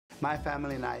My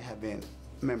family and I have been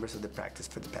members of the practice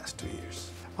for the past 2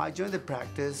 years. I joined the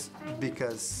practice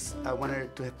because I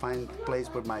wanted to find a place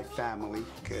where my family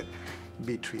could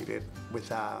be treated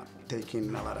without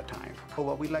taking a lot of time. But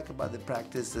what we like about the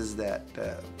practice is that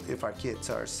if our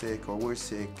kids are sick or we're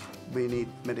sick, we need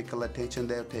medical attention,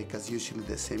 they'll take us usually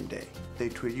the same day. They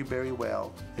treat you very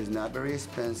well. It's not very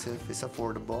expensive, it's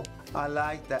affordable. I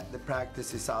like that the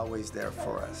practice is always there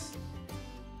for us.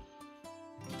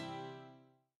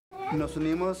 Nos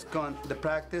unimos con The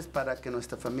Practice para que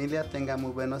nuestra familia tenga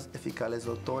muy buenos, eficaces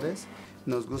doctores.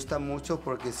 Nos gusta mucho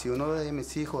porque si uno de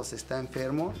mis hijos está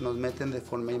enfermo, nos meten de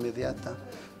forma inmediata,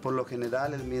 por lo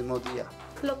general el mismo día.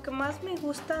 Lo que más me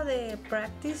gusta de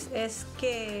Practice es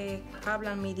que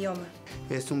hablan mi idioma.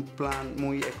 Es un plan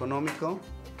muy económico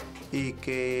y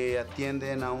que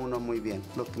atienden a uno muy bien.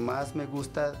 Lo que más me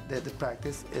gusta de The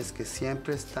Practice es que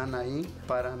siempre están ahí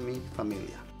para mi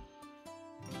familia.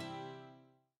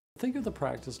 Think of the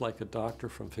practice like a doctor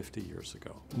from 50 years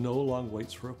ago. No long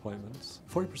waits for appointments.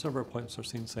 40% of our appointments are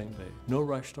seen same day. No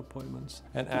rushed appointments,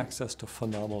 and access to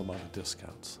phenomenal amount of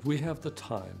discounts. We have the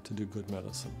time to do good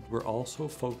medicine. We're also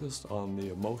focused on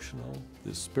the emotional,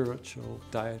 the spiritual,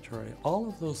 dietary. All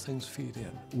of those things feed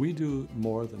in. We do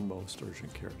more than most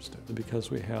urgent cares do because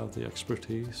we have the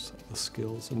expertise, the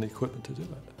skills, and the equipment to do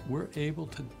it. We're able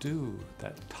to do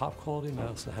that top quality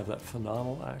medicine, have that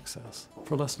phenomenal access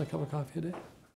for less than a cup of coffee a day.